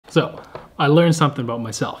So I learned something about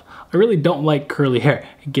myself. I really don't like curly hair.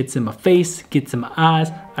 It gets in my face, gets in my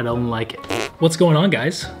eyes. I don't like it. What's going on,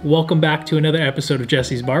 guys? Welcome back to another episode of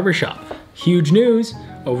Jesse's Barbershop. Huge news.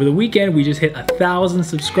 Over the weekend, we just hit 1,000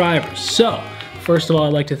 subscribers. So, first of all,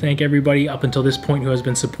 I'd like to thank everybody up until this point who has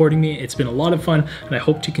been supporting me. It's been a lot of fun, and I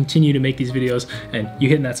hope to continue to make these videos, and you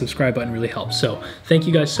hitting that subscribe button really helps. So thank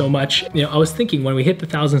you guys so much. You know, I was thinking when we hit the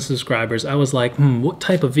 1,000 subscribers, I was like, what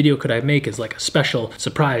type of video could I make as like a special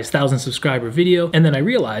surprise 1,000 subscriber video? And then I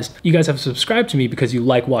realized you guys have subscribed to me because you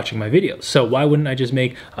like watching my videos. So why wouldn't I just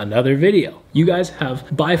make another video? You guys have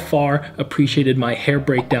by far appreciated my hair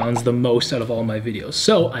breakdowns the most out of all my videos.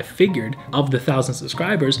 So I figured of the 1,000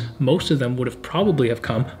 subscribers, most of them would have probably have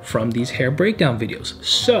come from these hair breakdown videos.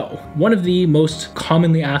 So one of the most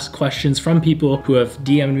commonly asked questions from people who have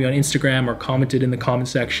DM'd me on Instagram or commented in the comment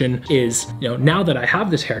section is, you know, now that I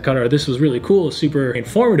have this haircut, or this was really cool, super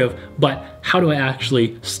informative, but how do I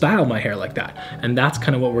actually style my hair like that? And that's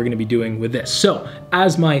kind of what we're gonna be doing with this. So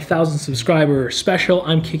as my 1,000 subscriber special,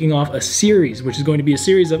 I'm kicking off a series, which is going to be a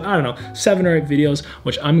series of, I don't know, 7 or 8 videos,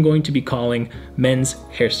 which I'm going to be calling Men's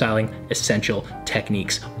Hairstyling Essential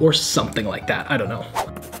Techniques or something like that. I don't know.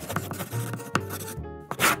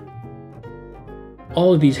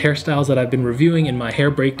 All of these hairstyles that I've been reviewing in my hair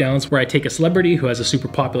breakdowns, where I take a celebrity who has a super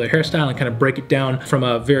popular hairstyle and kind of break it down from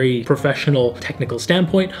a very professional technical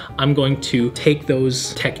standpoint, I'm going to take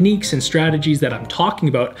those techniques and strategies that I'm talking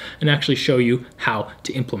about and actually show you how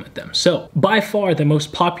to implement them. So by far the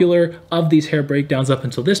most popular of these hair breakdowns up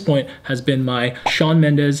until this point has been my Shawn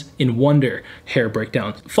Mendes in Wonder hair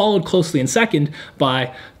breakdown, followed closely in second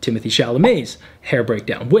by Timothee Chalamet's hair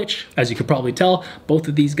breakdown, which, as you could probably tell, both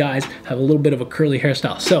of these guys have a little bit of a curly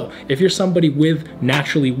hairstyle. So if you're somebody with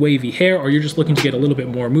naturally wavy hair, or you're just looking to get a little bit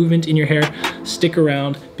more movement in your hair, stick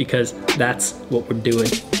around because that's what we're doing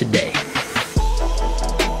today.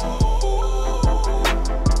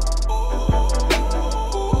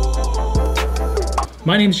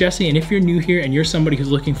 My name's Jesse, and if you're new here and you're somebody who's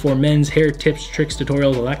looking for men's hair tips, tricks,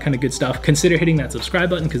 tutorials, all that kind of good stuff, consider hitting that subscribe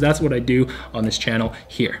button because that's what I do on this channel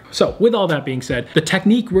here. So with all that being said, the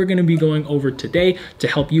technique we're gonna be going over today to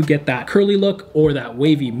help you get that curly look or that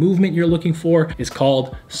wavy movement you're looking for is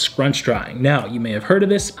called scrunch drying. Now, you may have heard of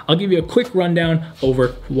this. I'll give you a quick rundown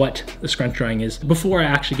over what the scrunch drying is before I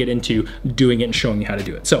actually get into doing it and showing you how to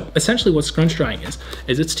do it. So essentially what scrunch drying is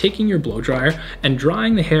it's taking your blow dryer and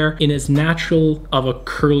drying the hair in as natural of a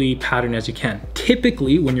curly pattern as you can.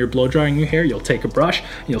 Typically, when you're blow drying your hair, you'll take a brush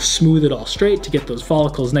and you'll smooth it all straight to get those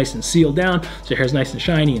follicles nice and sealed down so your hair's nice and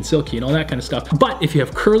shiny and silky and all that kind of stuff. But if you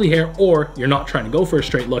have curly hair or you're not trying to go for a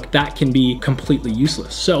straight look, that can be completely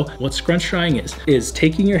useless. So what scrunch drying is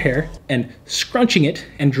taking your hair and scrunching it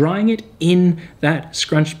and drying it in that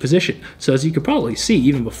scrunched position. So as you could probably see,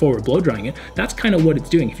 even before we're blow drying it, that's kind of what it's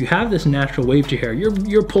doing. If you have this natural wave to hair,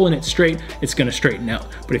 you're pulling it straight, it's gonna straighten out.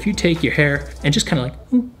 But if you take your hair and just kind of like,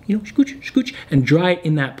 you know, scooch, scooch, and dry it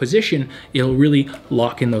in that position, it'll really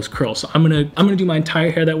lock in those curls. So I'm gonna do my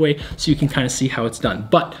entire hair that way so you can kind of see how it's done.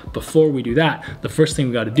 But before we do that, the first thing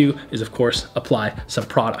we gotta do is, of course, apply some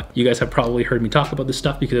product. You guys have probably heard me talk about this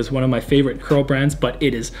stuff because it's one of my favorite curl brands, but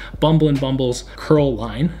it is Bumble & Bumble's curl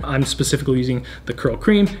line. I'm specifically using the curl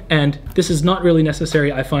cream, and this is not really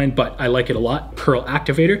necessary, I find, but I like it a lot. Curl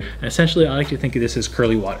activator, and essentially I like to think of this as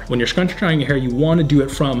curly water. When you're scrunch drying your hair, you wanna do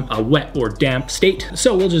it from a wet or damp state.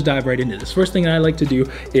 So we'll just dive right into this. First thing I like to do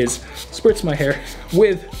is spritz my hair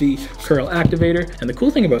with the curl activator. And the cool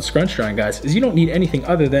thing about scrunch drying, guys, is you don't need anything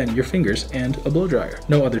other than your fingers and a blow dryer.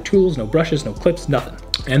 No other tools, no brushes, no clips, nothing.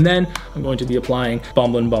 And then I'm going to be applying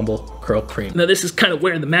Bumble & Bumble curl cream. Now this is kind of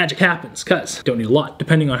where the magic happens, because you don't need a lot,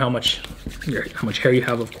 depending on how much hair you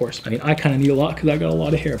have, of course. I mean, I kind of need a lot because I got a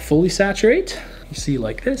lot of hair. Fully saturate. You see,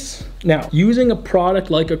 like this. Now, using a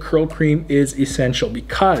product like a curl cream is essential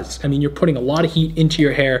because, I mean, you're putting a lot of heat into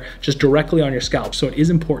your hair just directly on your scalp. So it is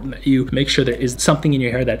important that you make sure there is something in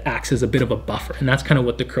your hair that acts as a bit of a buffer. And that's kind of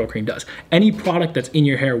what the curl cream does. Any product that's in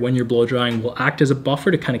your hair when you're blow drying will act as a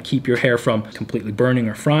buffer to kind of keep your hair from completely burning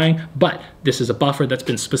or frying. But this is a buffer that's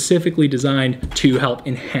been specifically designed to help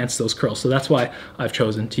enhance those curls. So that's why I've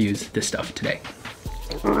chosen to use this stuff today.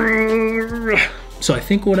 So I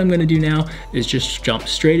think what I'm gonna do now is just jump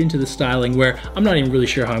straight into the styling, where I'm not even really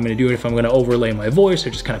sure how I'm gonna do it, if I'm gonna overlay my voice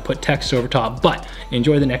or just kind of put text over top, but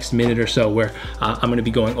enjoy the next minute or so where I'm gonna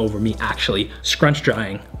be going over me actually scrunch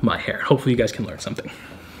drying my hair. Hopefully you guys can learn something.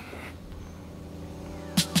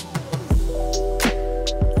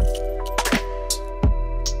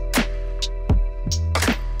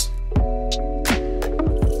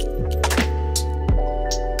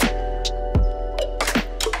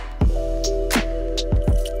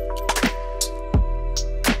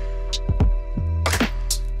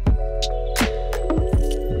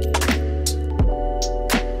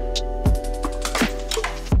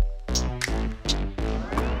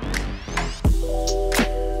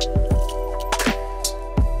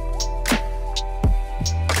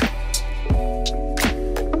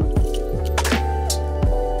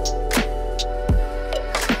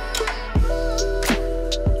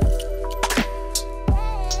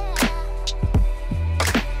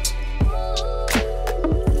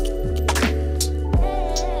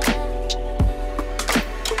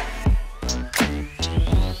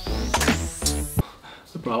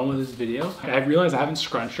 done with this video. I realized I haven't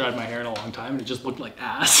scrunch dried my hair in a long time and it just looked like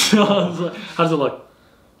ass. So I was like, how does it look?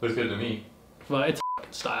 Looks good to me. Well, it's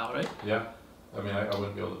style, right? Yeah. I mean, I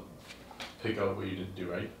wouldn't be able to pick out what you didn't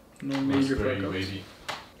do right. No major very fuck-ups. wavy.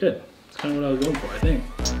 Good. That's kind of what I was going for, I think.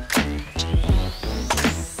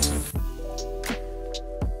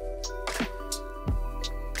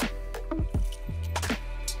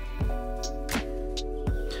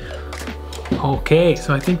 Okay,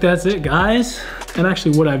 so I think that's it, guys. And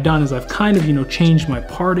actually what I've done is I've kind of, changed my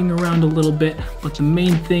parting around a little bit, but the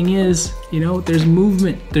main thing is, there's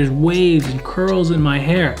movement, there's waves and curls in my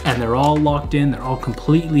hair, and they're all locked in, they're all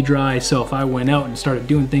completely dry. So if I went out and started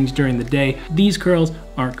doing things during the day, these curls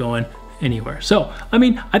aren't going anywhere. So, I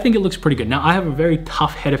mean, I think it looks pretty good. Now, I have a very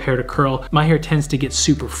tough head of hair to curl. My hair tends to get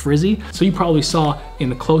super frizzy. So you probably saw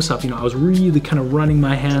in the close-up, I was really kind of running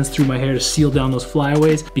my hands through my hair to seal down those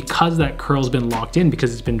flyaways. Because that curl's been locked in,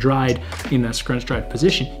 because it's been dried in that scrunch dried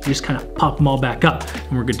position, you just kind of pop them all back up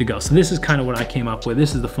and we're good to go. So this is kind of what I came up with.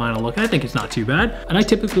 This is the final look. I think it's not too bad. And I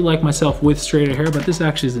typically like myself with straighter hair, but this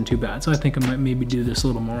actually isn't too bad. So I think I might maybe do this a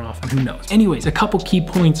little more often, who knows. Anyways, a couple key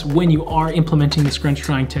points when you are implementing the scrunch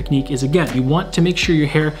drying technique is, again, you want to make sure your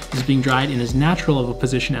hair is being dried in as natural of a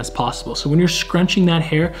position as possible. So when you're scrunching that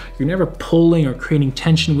hair, you're never pulling or creating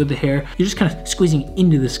tension with the hair. You're just kind of squeezing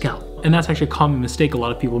into the scalp. And that's actually a common mistake a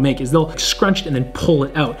lot of people make, is they'll scrunch it and then pull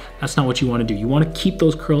it out. That's not what you want to do. You want to keep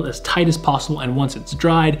those curls as tight as possible, and once it's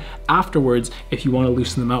dried, afterwards, if you want to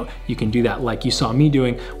loosen them out, you can do that like you saw me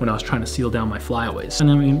doing when I was trying to seal down my flyaways. And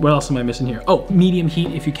I mean, what else am I missing here? Oh, medium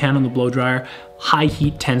heat if you can on the blow dryer. High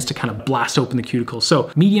heat tends to kind of blast open the cuticles. So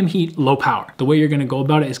medium heat, low power. The way you're gonna go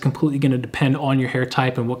about it is completely gonna depend on your hair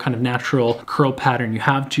type and what kind of natural curl pattern you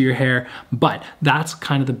have to your hair, but that's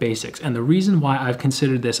kind of the basics. And the reason why I've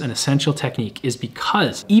considered this an essential technique is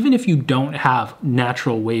because even if you don't have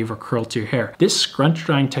natural wave or curl to your hair, this scrunch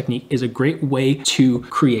drying technique is a great way to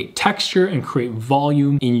create texture and create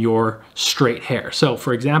volume in your straight hair. So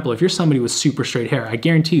for example, if you're somebody with super straight hair, I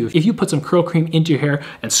guarantee you, if you put some curl cream into your hair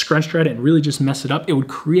and scrunch dried it and really just mess it up, it would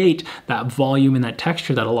create that volume and that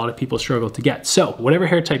texture that a lot of people struggle to get. So whatever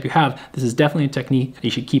hair type you have, this is definitely a technique that you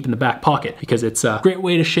should keep in the back pocket because it's a great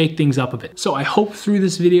way to shake things up a bit. So I hope through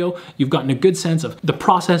this video, you've gotten a good sense of the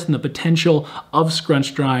process and the potential of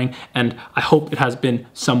scrunch drying, and I hope it has been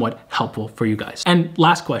somewhat helpful for you guys. And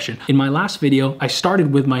last question, in my last video, I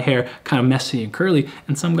started with my hair kind of messy and curly,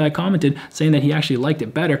 and some guy commented saying that he actually liked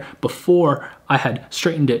it better before I had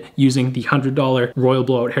straightened it using the $100 Royal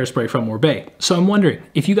Blowout hairspray from Wavy. So I'm wondering,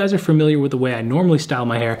 if you guys are familiar with the way I normally style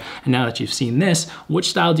my hair, and now that you've seen this,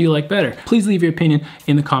 which style do you like better? Please leave your opinion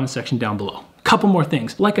in the comment section down below. Couple more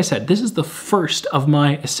things. Like I said, this is the first of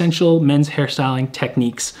my essential men's hairstyling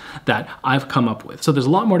techniques that I've come up with. So there's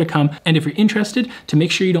a lot more to come. And if you're interested, to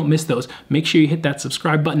make sure you don't miss those, make sure you hit that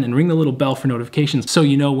subscribe button and ring the little bell for notifications so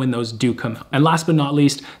you know when those do come out. And last but not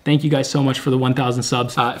least, thank you guys so much for the 1,000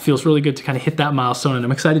 subs. It feels really good to kind of hit that milestone, and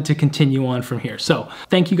I'm excited to continue on from here. So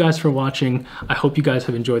thank you guys for watching. I hope you guys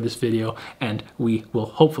have enjoyed this video, and we will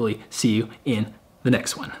hopefully see you in the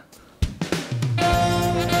next one.